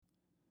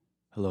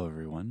Hello,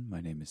 everyone. My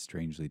name is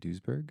Strangely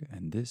Duesberg,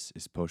 and this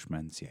is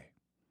Pochemancier.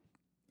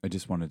 I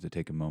just wanted to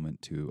take a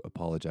moment to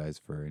apologize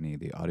for any of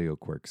the audio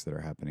quirks that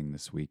are happening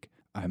this week.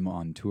 I'm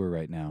on tour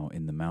right now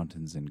in the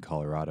mountains in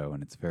Colorado,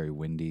 and it's very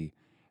windy,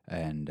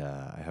 and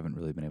I haven't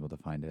really been able to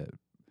find an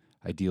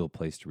ideal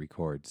place to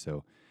record,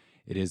 so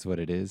it is what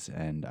it is,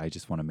 and I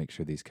just want to make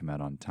sure these come out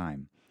on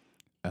time.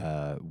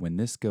 When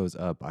this goes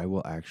up, I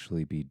will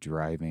actually be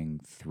driving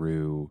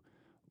through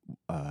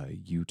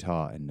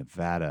Utah and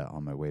Nevada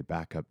on my way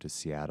back up to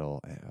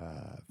Seattle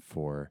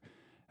for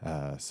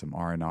some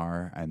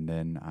R&R, and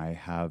then I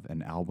have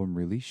an album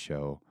release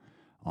show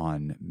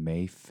on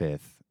May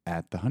 5th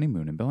at the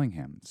Honeymoon in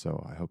Bellingham,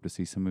 so I hope to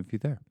see some of you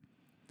there.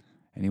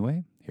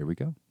 Anyway, here we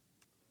go.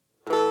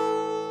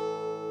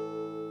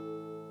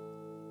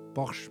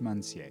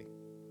 Pochemancier,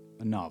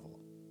 a novel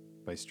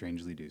by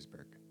Strangely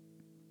Duesberg.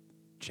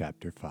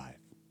 Chapter 5.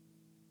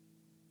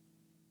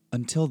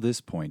 Until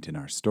this point in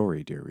our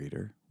story, dear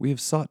reader, we have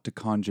sought to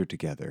conjure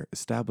together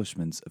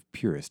establishments of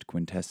purest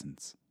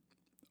quintessence.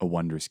 A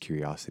wondrous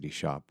curiosity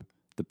shop,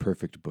 the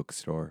perfect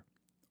bookstore,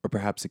 or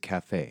perhaps a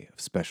cafe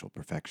of special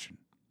perfection.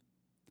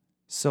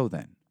 So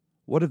then,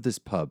 what of this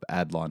pub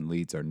Adlon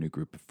leads our new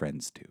group of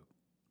friends to?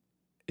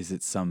 Is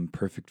it some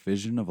perfect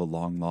vision of a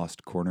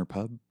long-lost corner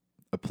pub?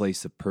 A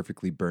place of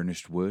perfectly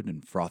burnished wood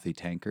and frothy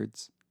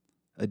tankards?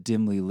 A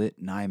dimly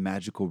lit, nigh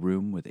magical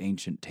room with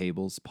ancient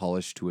tables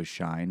polished to a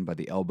shine by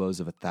the elbows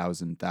of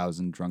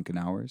 1,000 drunken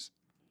hours?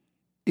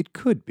 It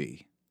could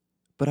be,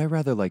 but I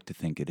rather like to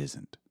think it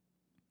isn't.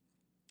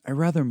 I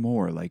rather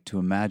more like to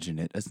imagine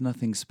it as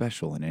nothing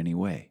special in any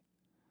way.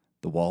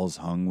 The walls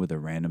hung with a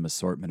random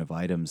assortment of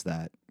items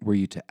that, were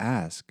you to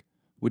ask,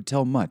 would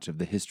tell much of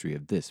the history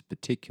of this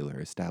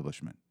particular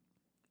establishment.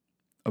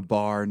 A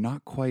bar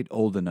not quite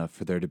old enough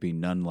for there to be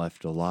none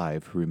left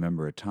alive who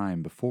remember a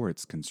time before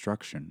its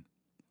construction,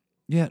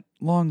 yet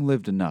long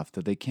lived enough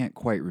that they can't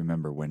quite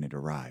remember when it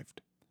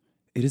arrived.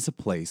 It is a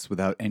place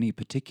without any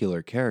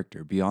particular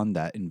character beyond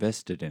that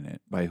invested in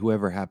it by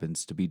whoever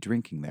happens to be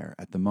drinking there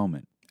at the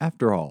moment.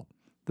 After all,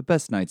 the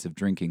best nights of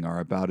drinking are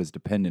about as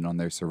dependent on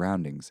their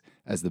surroundings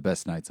as the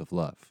best nights of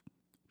love.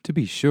 To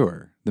be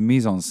sure, the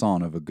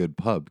mise-en-scène of a good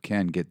pub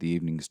can get the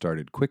evening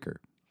started quicker,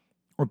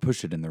 or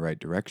push it in the right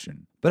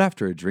direction, but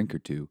after a drink or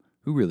two,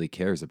 who really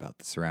cares about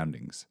the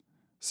surroundings?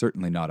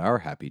 Certainly not our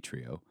happy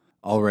trio,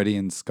 already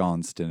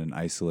ensconced in an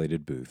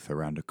isolated booth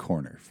around a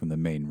corner from the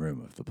main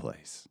room of the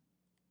place.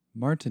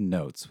 Martin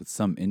notes with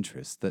some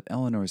interest that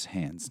Eleanor's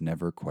hands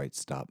never quite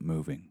stop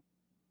moving.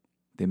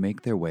 They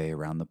make their way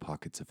around the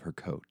pockets of her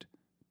coat,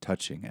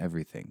 touching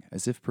everything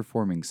as if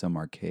performing some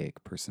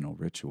archaic personal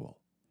ritual.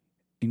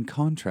 In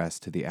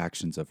contrast to the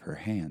actions of her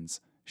hands,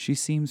 she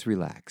seems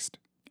relaxed,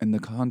 and the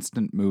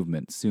constant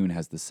movement soon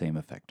has the same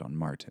effect on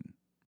Martin.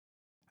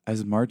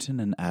 As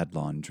Martin and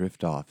Adlon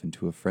drift off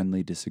into a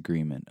friendly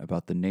disagreement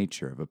about the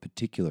nature of a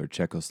particular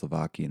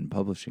Czechoslovakian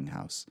publishing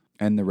house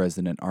and the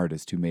resident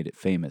artist who made it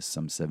famous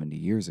some 70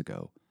 years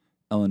ago,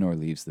 Eleanor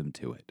leaves them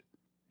to it.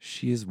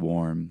 She is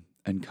warm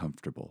and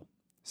comfortable,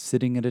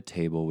 sitting at a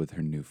table with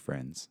her new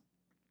friends.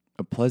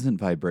 A pleasant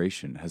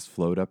vibration has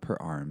flowed up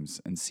her arms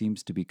and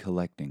seems to be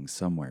collecting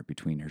somewhere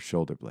between her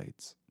shoulder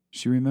blades.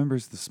 She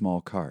remembers the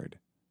small card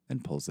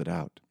and pulls it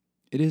out.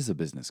 It is a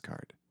business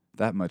card.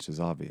 That much is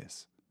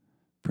obvious.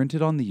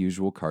 Printed on the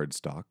usual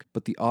cardstock,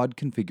 but the odd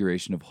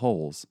configuration of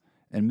holes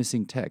and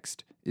missing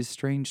text is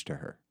strange to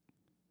her.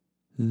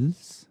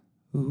 S,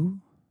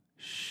 U,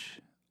 Sh,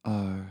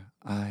 R,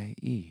 I,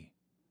 E.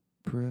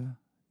 Pr,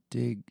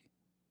 dig,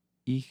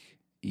 ich,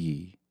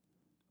 e.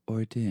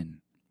 Ordin.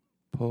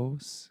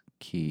 Pos,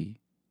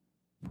 ki,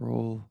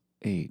 prol,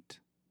 8.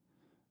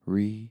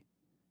 Re,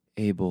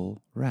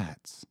 able,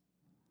 rats.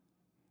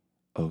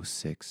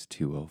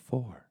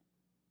 06204.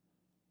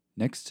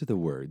 Next to the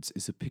words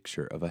is a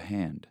picture of a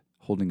hand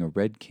holding a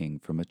red king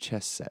from a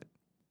chess set.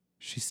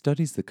 She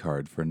studies the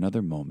card for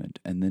another moment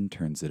and then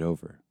turns it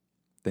over.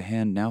 The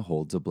hand now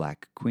holds a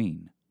black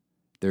queen.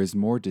 There is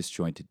more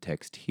disjointed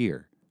text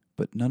here,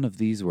 but none of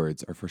these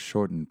words are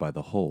foreshortened by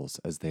the holes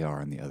as they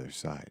are on the other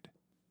side.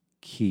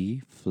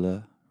 Ki, fl,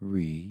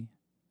 re,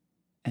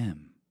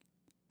 m.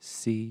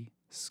 C,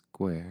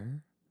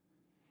 square.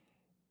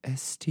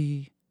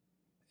 St,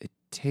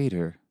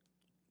 etater,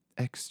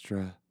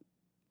 extra,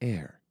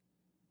 air.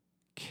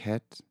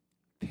 Ket,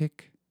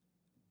 pick,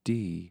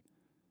 d,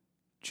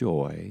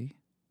 joy,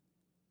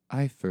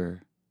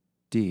 eifer,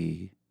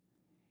 d,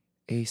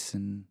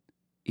 asen,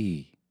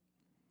 e.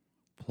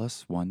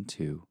 +1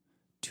 2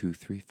 2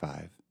 3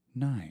 5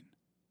 9.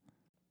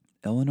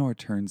 Eleanor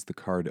turns the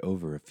card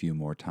over a few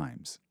more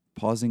times,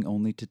 pausing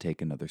only to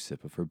take another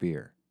sip of her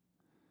beer.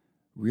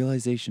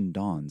 Realization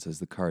dawns as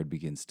the card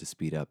begins to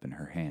speed up in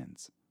her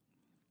hands.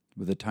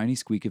 With a tiny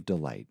squeak of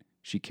delight,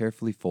 she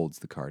carefully folds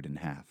the card in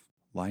half,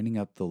 lining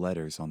up the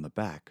letters on the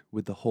back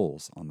with the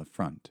holes on the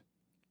front.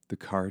 The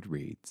card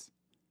reads,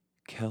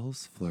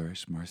 Kells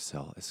Flourish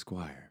Marcel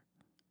Esquire,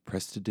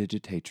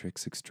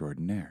 Prestidigitatrix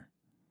Extraordinaire.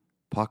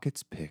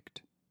 Pockets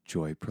picked,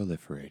 joy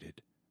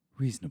proliferated,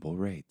 reasonable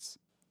rates.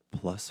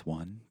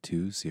 +1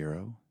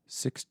 20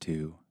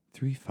 62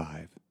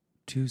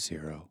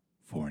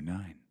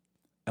 352049.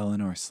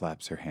 Eleanor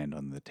slaps her hand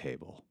on the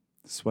table,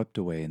 swept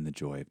away in the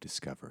joy of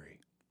discovery.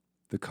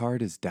 The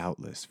card is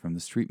doubtless from the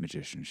street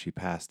magician she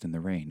passed in the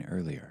rain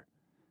earlier.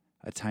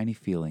 A tiny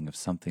feeling of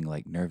something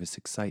like nervous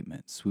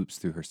excitement swoops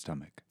through her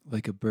stomach,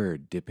 like a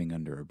bird dipping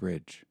under a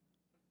bridge.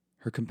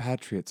 Her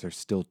compatriots are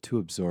still too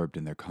absorbed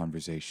in their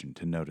conversation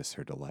to notice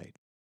her delight.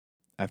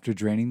 After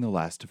draining the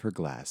last of her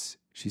glass,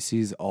 she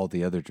sees all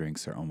the other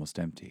drinks are almost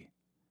empty.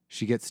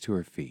 She gets to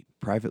her feet,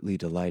 privately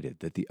delighted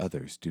that the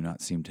others do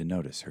not seem to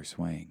notice her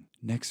swaying.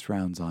 Next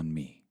round's on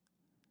me.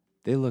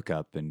 They look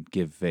up and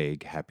give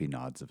vague, happy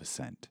nods of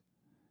assent.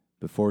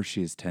 Before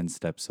she is 10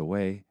 steps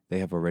away, they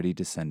have already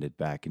descended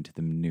back into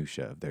the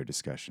minutiae of their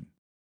discussion.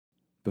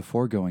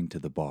 Before going to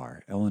the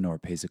bar, Eleanor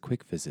pays a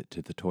quick visit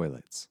to the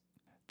toilets.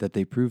 That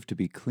they prove to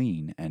be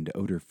clean and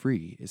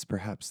odor-free is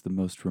perhaps the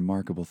most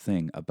remarkable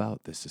thing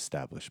about this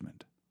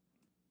establishment.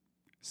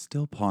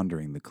 Still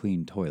pondering the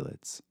clean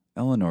toilets,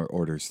 Eleanor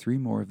orders 3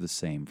 more of the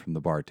same from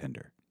the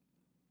bartender.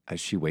 As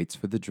she waits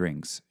for the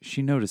drinks,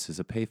 she notices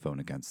a payphone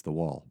against the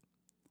wall.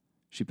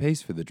 She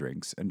pays for the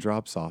drinks and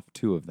drops off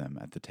 2 of them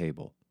at the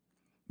table.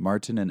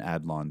 Martin and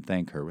Adlon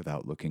thank her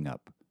without looking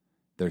up,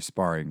 their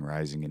sparring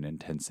rising in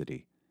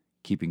intensity,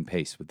 keeping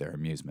pace with their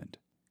amusement.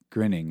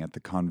 Grinning at the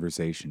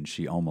conversation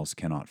she almost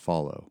cannot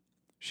follow,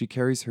 she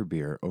carries her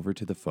beer over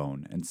to the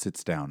phone and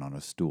sits down on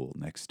a stool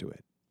next to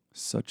it.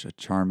 Such a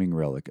charming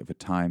relic of a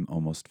time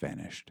almost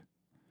vanished.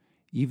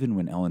 Even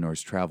when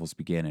Eleanor's travels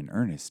began in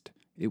earnest,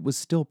 it was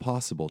still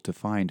possible to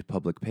find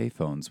public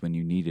payphones when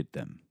you needed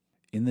them.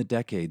 In the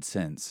decade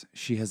since,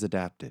 she has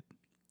adapted,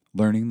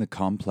 learning the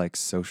complex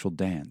social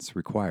dance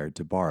required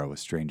to borrow a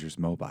stranger's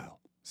mobile.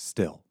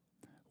 Still,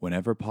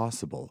 whenever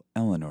possible,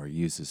 Eleanor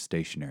uses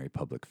stationary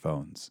public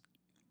phones.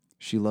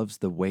 She loves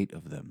the weight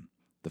of them,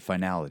 the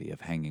finality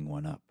of hanging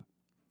one up.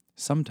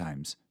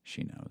 Sometimes,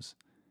 she knows,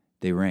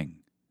 they ring,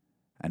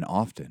 and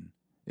often,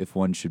 if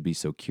one should be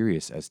so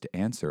curious as to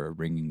answer a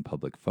ringing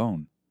public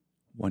phone,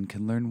 one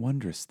can learn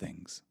wondrous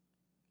things.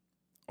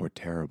 Or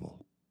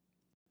terrible.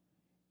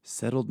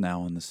 Settled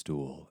now on the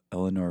stool,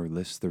 Eleanor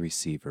lifts the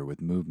receiver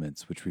with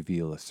movements which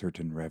reveal a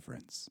certain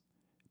reverence.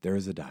 There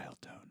is a dial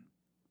tone.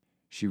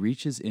 She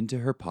reaches into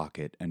her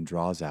pocket and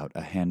draws out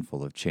a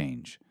handful of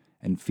change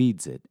and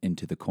feeds it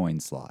into the coin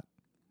slot,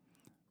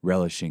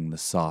 relishing the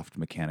soft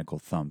mechanical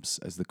thumps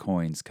as the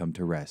coins come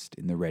to rest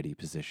in the ready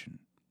position.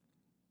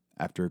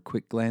 After a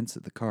quick glance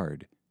at the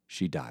card,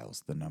 she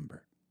dials the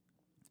number.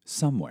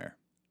 Somewhere,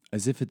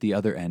 as if at the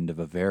other end of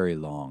a very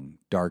long,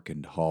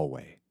 darkened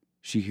hallway,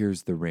 she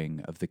hears the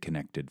ring of the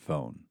connected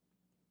phone.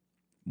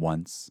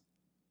 Once,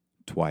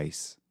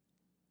 twice,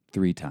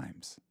 3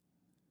 times.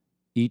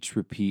 Each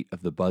repeat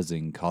of the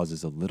buzzing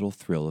causes a little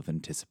thrill of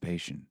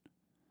anticipation.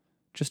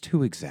 Just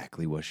who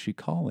exactly was she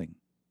calling?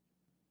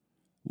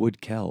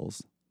 Would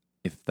Kells,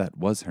 if that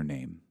was her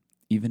name,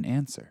 even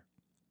answer?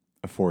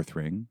 A 4th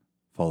ring,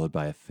 followed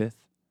by a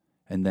 5th,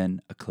 and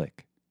then a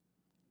click.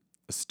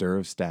 A stir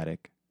of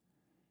static,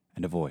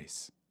 and a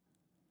voice.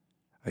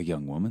 A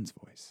young woman's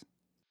voice.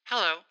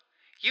 Hello.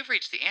 You've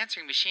reached the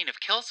answering machine of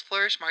Kells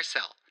Flourish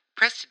Marcel,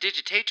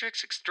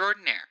 Prestidigitatrix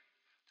Extraordinaire.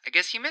 I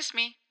guess you missed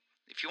me.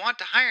 If you want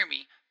to hire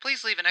me,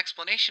 please leave an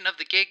explanation of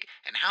the gig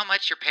and how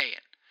much you're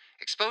paying.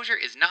 Exposure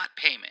is not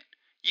payment.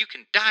 You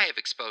can die of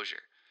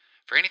exposure.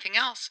 For anything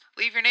else,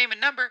 leave your name and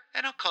number,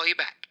 and I'll call you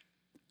back.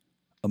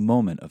 A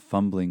moment of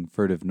fumbling,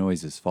 furtive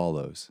noises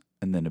follows,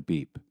 and then a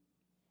beep.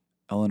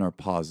 Eleanor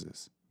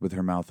pauses, with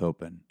her mouth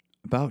open,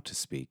 about to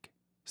speak,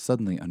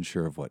 suddenly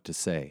unsure of what to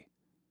say.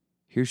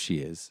 Here she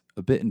is,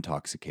 a bit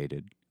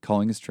intoxicated,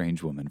 calling a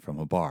strange woman from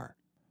a bar.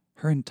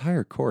 Her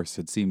entire course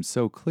had seemed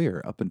so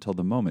clear up until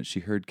the moment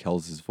she heard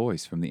Kells's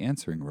voice from the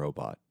answering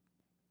robot.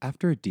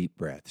 After a deep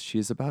breath, she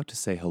is about to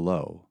say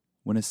hello,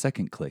 when a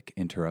second click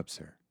interrupts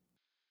her.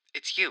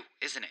 It's you,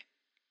 isn't it?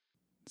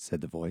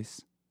 Said the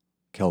voice.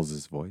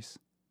 Kells's voice.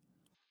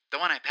 The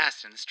one I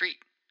passed in the street.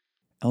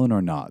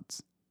 Eleanor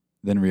nods,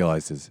 then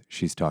realizes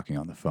she's talking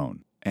on the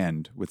phone,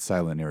 and, with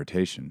silent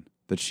irritation,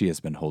 that she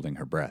has been holding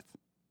her breath.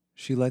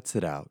 She lets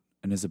it out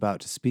and is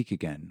about to speak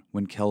again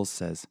when Kells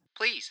says,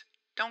 Please,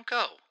 don't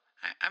go.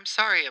 I'm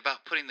sorry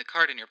about putting the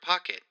card in your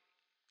pocket.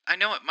 I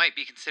know it might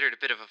be considered a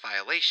bit of a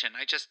violation.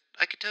 I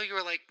could tell you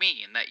were like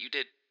me and that you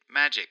did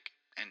magic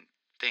and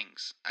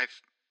things.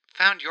 I've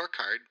found your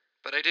card,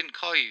 but I didn't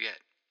call you yet.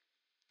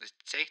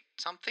 Say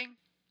something?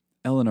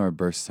 Eleanor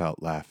bursts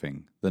out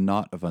laughing, the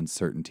knot of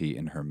uncertainty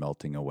in her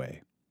melting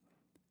away.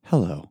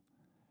 Hello.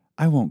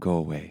 I won't go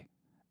away,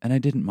 and I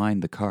didn't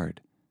mind the card.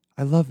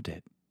 I loved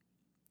it.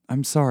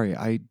 I'm sorry,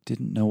 I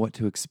didn't know what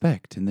to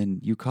expect, and then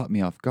you caught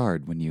me off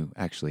guard when you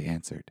actually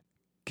answered.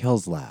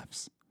 Kells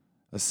laughs.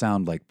 A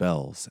sound like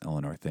bells,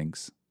 Eleanor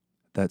thinks.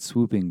 That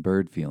swooping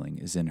bird feeling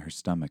is in her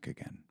stomach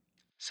again.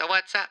 So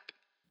what's up?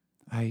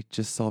 I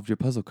just solved your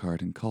puzzle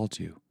card and called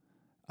you.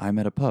 I'm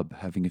at a pub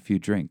having a few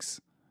drinks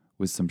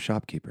with some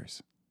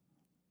shopkeepers.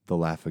 The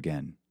laugh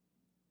again,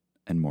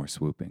 and more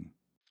swooping.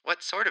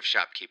 What sort of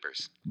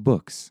shopkeepers?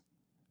 Books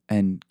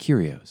and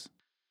curios.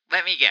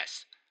 Let me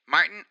guess.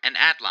 Martin and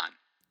Adlon.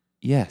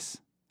 Yes.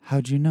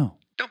 How'd you know?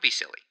 Don't be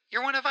silly.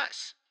 You're one of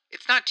us.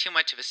 It's not too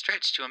much of a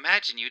stretch to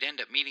imagine you'd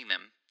end up meeting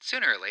them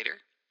sooner or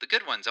later. The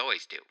good ones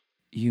always do.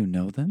 You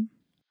know them?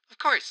 Of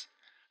course.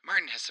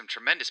 Martin has some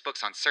tremendous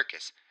books on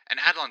circus, and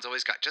Adlon's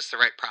always got just the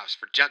right props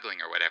for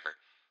juggling or whatever,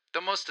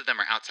 though most of them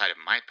are outside of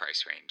my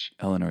price range.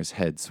 Eleanor's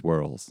head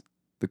swirls,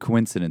 the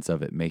coincidence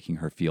of it making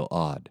her feel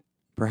odd.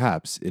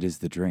 Perhaps it is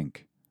the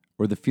drink,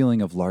 or the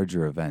feeling of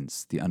larger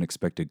events the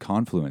unexpected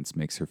confluence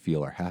makes her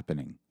feel are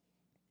happening.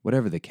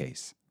 Whatever the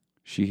case,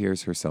 she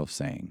hears herself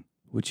saying,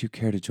 "Would you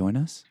care to join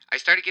us?" I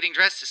started getting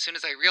dressed as soon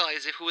as I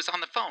realized who was on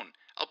the phone.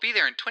 I'll be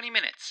there in 20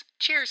 minutes.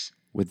 Cheers.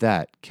 With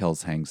that,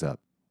 Kells hangs up.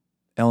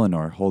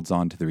 Eleanor holds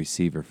on to the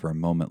receiver for a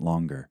moment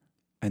longer,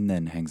 and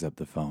then hangs up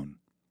the phone.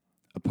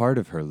 A part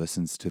of her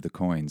listens to the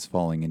coins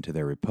falling into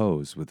their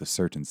repose with a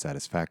certain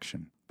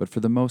satisfaction, but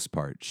for the most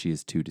part she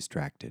is too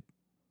distracted.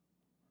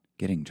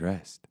 Getting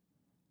dressed?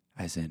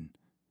 As in,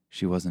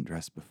 she wasn't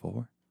dressed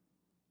before?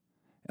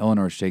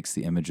 Eleanor shakes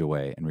the image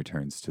away and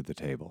returns to the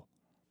table.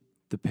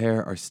 The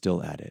pair are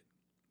still at it,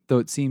 though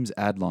it seems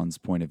Adlon's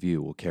point of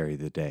view will carry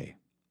the day.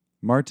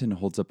 Martin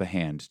holds up a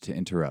hand to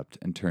interrupt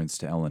and turns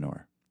to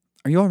Eleanor.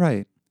 "Are you all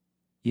right?"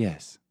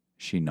 "Yes,"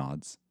 she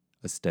nods,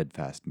 a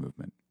steadfast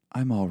movement.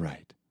 "I'm all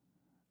right.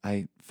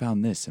 I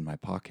found this in my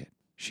pocket."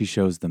 She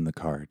shows them the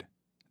card.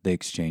 They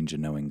exchange a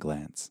knowing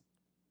glance.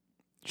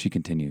 She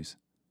continues,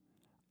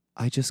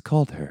 "I just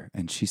called her,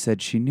 and she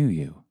said she knew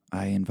you.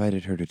 I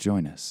invited her to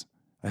join us.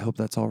 I hope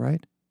that's all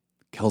right?"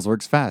 "Kells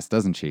works fast,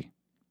 doesn't she?"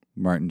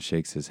 Martin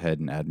shakes his head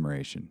in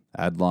admiration.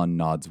 Adlon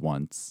nods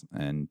once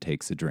and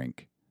takes a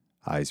drink,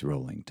 eyes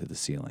rolling to the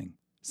ceiling.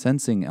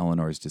 Sensing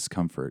Eleanor's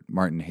discomfort,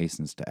 Martin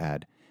hastens to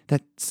add,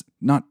 "That's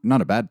not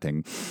a bad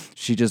thing.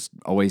 She just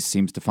always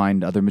seems to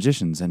find other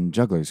magicians and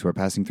jugglers who are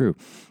passing through.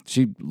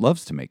 She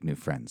loves to make new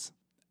friends."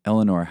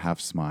 Eleanor half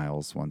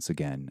smiles once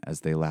again as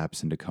they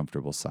lapse into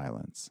comfortable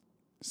silence,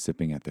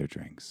 sipping at their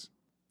drinks.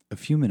 A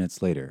few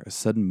minutes later, a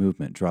sudden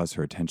movement draws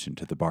her attention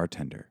to the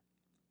bartender.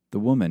 The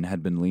woman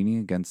had been leaning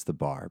against the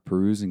bar,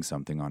 perusing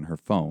something on her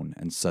phone,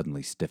 and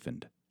suddenly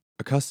stiffened.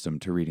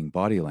 Accustomed to reading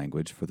body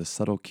language for the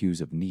subtle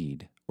cues of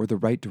need, or the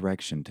right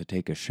direction to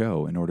take a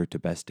show in order to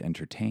best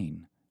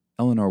entertain,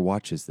 Eleanor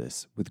watches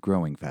this with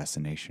growing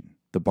fascination.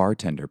 The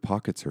bartender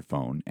pockets her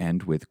phone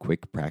and, with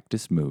quick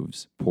practiced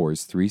moves,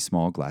 pours 3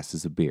 small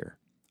glasses of beer.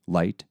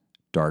 Light,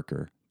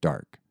 darker,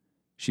 dark.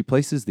 She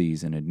places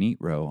these in a neat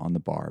row on the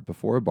bar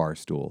before a bar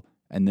stool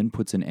and then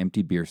puts an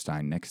empty beer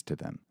stein next to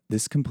them.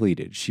 This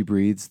completed, she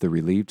breathes the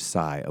relieved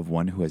sigh of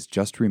one who has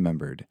just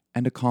remembered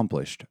and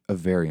accomplished a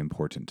very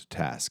important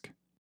task.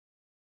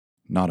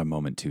 Not a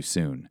moment too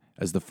soon,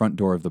 as the front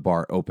door of the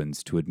bar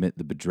opens to admit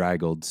the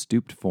bedraggled,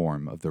 stooped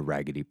form of the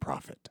Raggedy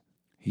Prophet.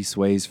 He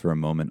sways for a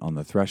moment on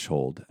the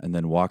threshold and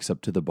then walks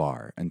up to the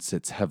bar and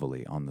sits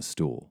heavily on the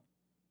stool.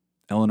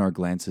 Eleanor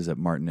glances at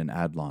Martin and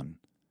Adlon.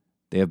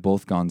 They have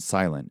both gone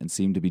silent and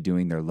seem to be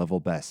doing their level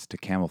best to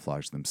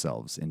camouflage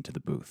themselves into the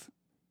booth.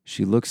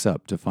 She looks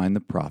up to find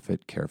the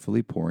prophet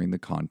carefully pouring the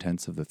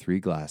contents of the 3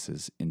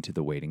 glasses into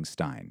the waiting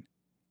stein.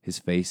 His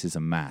face is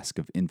a mask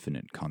of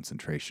infinite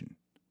concentration.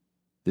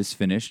 This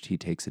finished, he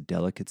takes a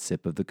delicate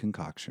sip of the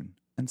concoction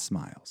and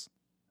smiles.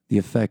 The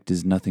effect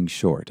is nothing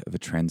short of a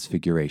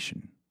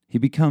transfiguration. He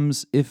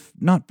becomes, if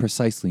not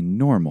precisely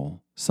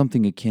normal,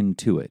 something akin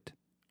to it.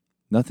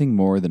 Nothing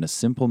more than a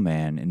simple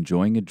man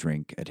enjoying a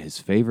drink at his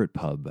favorite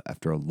pub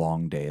after a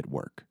long day at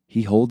work.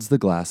 He holds the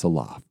glass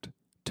aloft,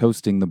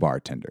 toasting the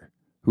bartender,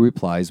 who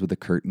replies with a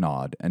curt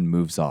nod and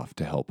moves off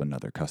to help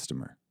another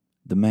customer.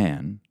 The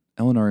man,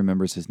 Eleanor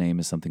remembers his name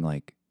as something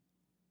like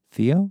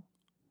Theo,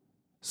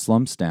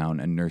 slumps down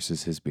and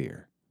nurses his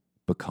beer,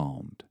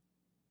 becalmed.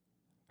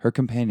 Her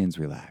companions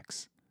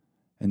relax,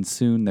 and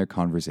soon their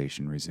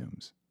conversation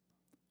resumes.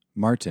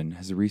 Martin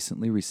has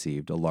recently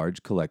received a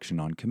large collection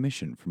on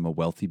commission from a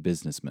wealthy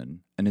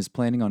businessman and is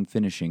planning on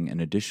finishing an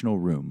additional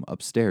room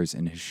upstairs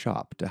in his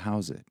shop to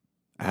house it.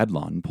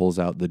 Adlon pulls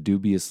out the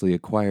dubiously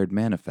acquired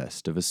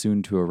manifest of a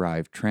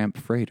soon-to-arrive tramp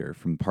freighter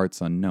from parts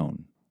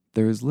unknown.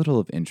 There is little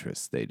of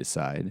interest, they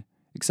decide,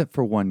 except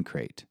for one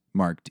crate,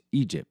 marked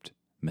Egypt,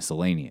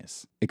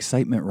 miscellaneous.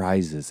 Excitement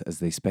rises as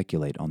they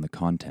speculate on the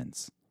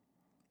contents.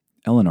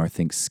 Eleanor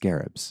thinks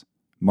scarabs.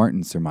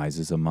 Martin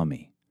surmises a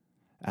mummy.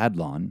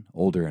 Adlon,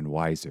 older and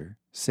wiser,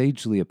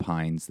 sagely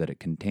opines that it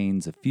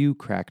contains a few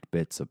cracked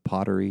bits of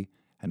pottery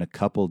and a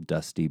couple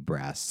dusty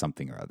brass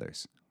something or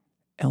others.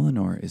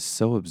 Eleanor is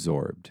so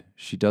absorbed,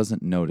 she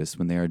doesn't notice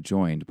when they are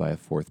joined by a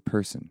 4th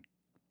person.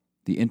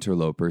 The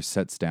interloper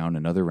sets down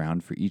another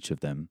round for each of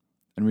them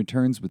and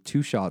returns with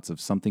 2 shots of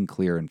something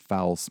clear and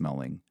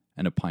foul-smelling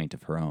and a pint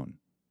of her own.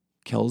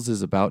 Kells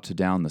is about to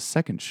down the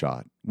 2nd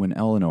shot when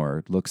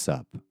Eleanor looks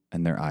up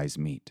and their eyes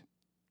meet.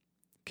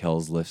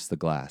 Kells lifts the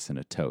glass in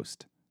a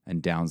toast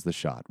and downs the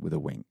shot with a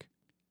wink.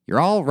 "You're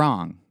all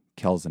wrong,"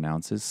 Kells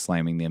announces,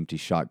 slamming the empty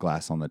shot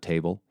glass on the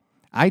table.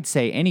 "I'd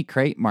say any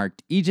crate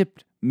marked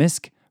Egypt,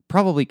 Misk,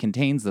 probably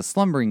contains the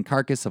slumbering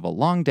carcass of a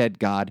long-dead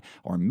god,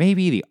 or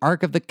maybe the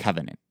Ark of the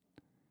Covenant."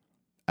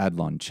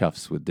 Adlon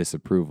chuffs with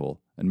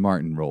disapproval, and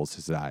Martin rolls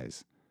his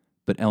eyes.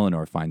 but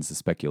Eleanor finds the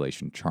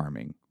speculation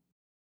charming.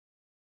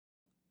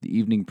 The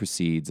evening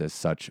proceeds as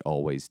such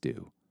always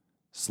do,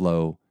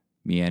 slow,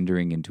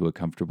 meandering into a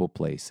comfortable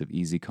place of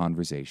easy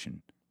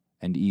conversation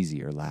and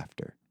easier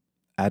laughter.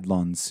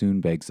 Adlon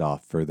soon begs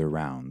off further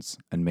rounds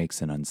and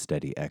makes an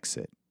unsteady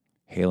exit,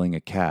 hailing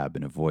a cab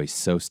in a voice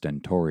so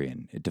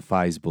stentorian it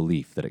defies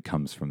belief that it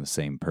comes from the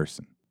same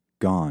person.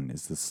 Gone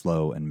is the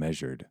slow and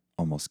measured,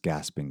 almost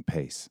gasping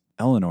pace.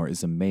 Eleanor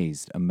is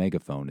amazed a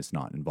megaphone is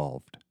not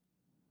involved.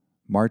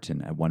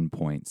 Martin at one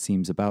point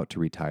seems about to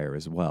retire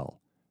as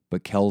well,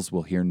 but Kells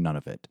will hear none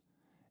of it,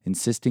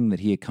 insisting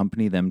that he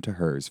accompany them to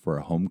hers for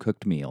a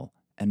home-cooked meal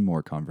and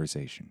more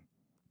conversation.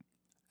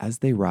 As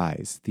they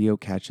rise, Theo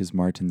catches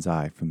Martin's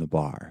eye from the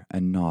bar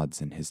and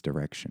nods in his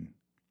direction,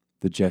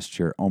 the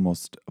gesture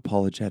almost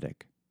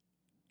apologetic.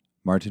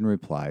 Martin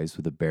replies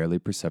with a barely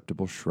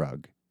perceptible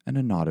shrug and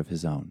a nod of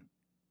his own.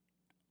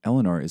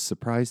 Eleanor is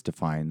surprised to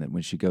find that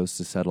when she goes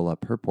to settle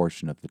up her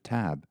portion of the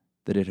tab,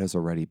 that it has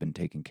already been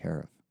taken care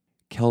of.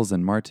 Kells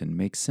and Martin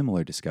make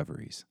similar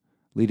discoveries,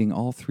 leading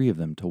all three of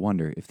them to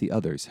wonder if the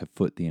others have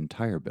foot the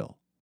entire bill.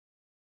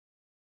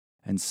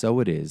 And so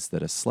it is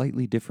that a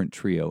slightly different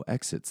trio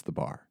exits the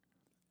bar.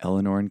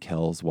 Eleanor and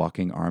Kells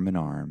walking arm in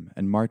arm,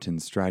 and Martin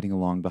striding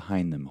along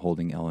behind them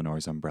holding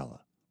Eleanor's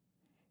umbrella.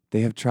 They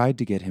have tried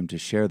to get him to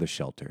share the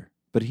shelter,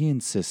 but he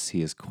insists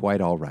he is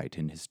quite all right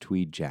in his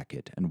tweed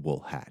jacket and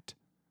wool hat.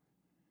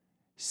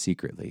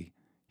 Secretly,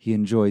 he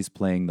enjoys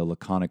playing the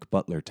laconic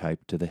butler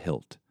type to the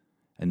hilt,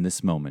 and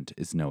this moment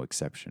is no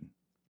exception.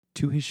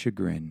 To his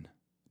chagrin,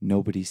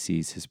 nobody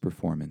sees his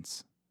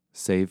performance,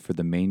 save for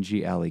the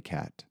mangy alley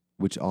cat,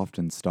 which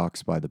often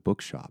stalks by the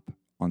bookshop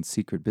on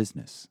secret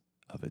business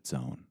of its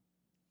own.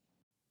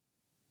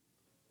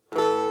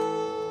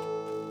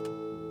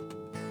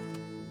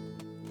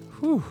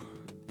 Whew,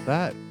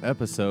 that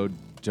episode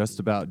just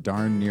about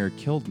darn near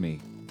killed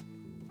me.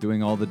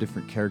 Doing all the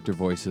different character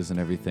voices and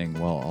everything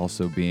while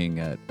also being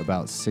at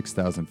about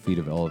 6,000 feet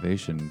of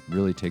elevation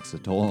really takes a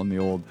toll on the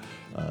old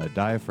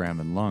diaphragm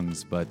and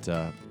lungs, but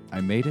I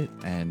made it,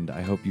 and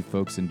I hope you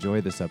folks enjoy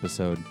this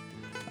episode.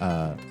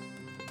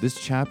 This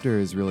chapter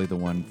is really the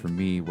one for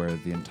me where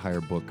the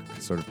entire book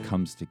sort of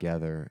comes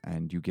together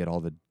and you get all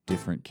the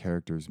different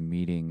characters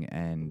meeting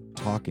and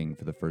talking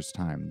for the first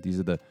time. These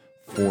are the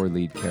 4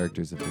 lead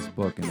characters of this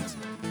book, and it's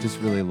just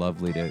really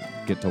lovely to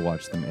get to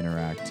watch them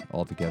interact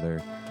all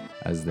together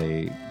as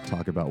they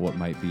talk about what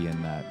might be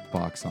in that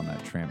box on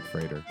that tramp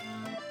freighter.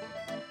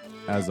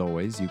 As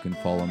always, you can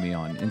follow me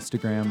on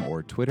Instagram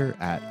or Twitter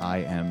at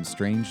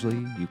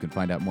IamStrangely. You can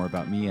find out more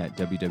about me at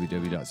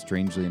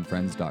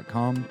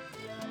www.strangelyandfriends.com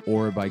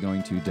or by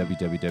going to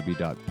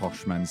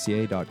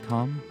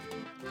www.pochemancier.com.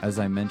 As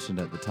I mentioned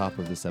at the top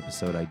of this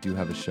episode, I do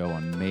have a show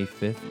on May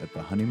 5th at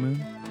the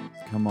Honeymoon.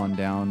 Come on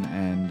down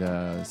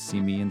and see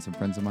me and some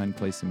friends of mine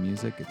play some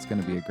music. It's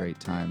going to be a great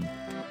time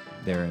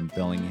there in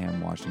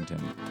Bellingham,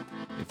 Washington.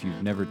 If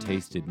you've never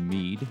tasted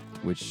mead,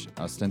 which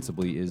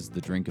ostensibly is the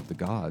drink of the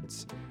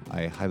gods,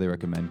 I highly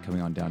recommend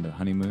coming on down to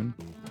Honeymoon.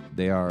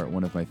 They are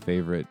one of my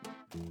favorite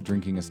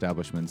drinking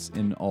establishments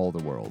in all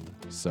the world.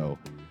 So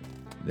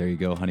there you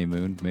go,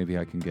 Honeymoon. Maybe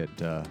I can get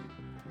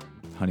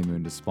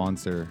Honeymoon to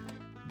sponsor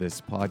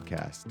this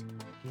podcast.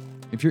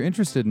 If you're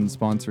interested in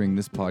sponsoring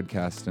this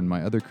podcast and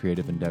my other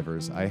creative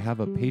endeavors, I have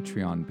a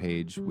Patreon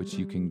page, which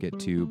you can get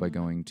to by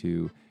going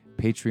to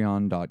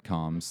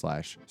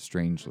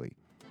patreon.com/strangely,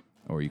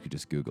 or you could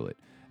just Google it.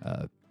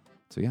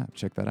 So yeah,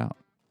 check that out.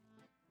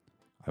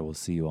 I will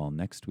see you all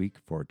next week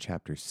for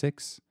Chapter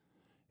 6,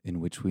 in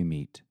which we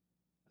meet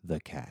the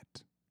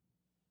cat.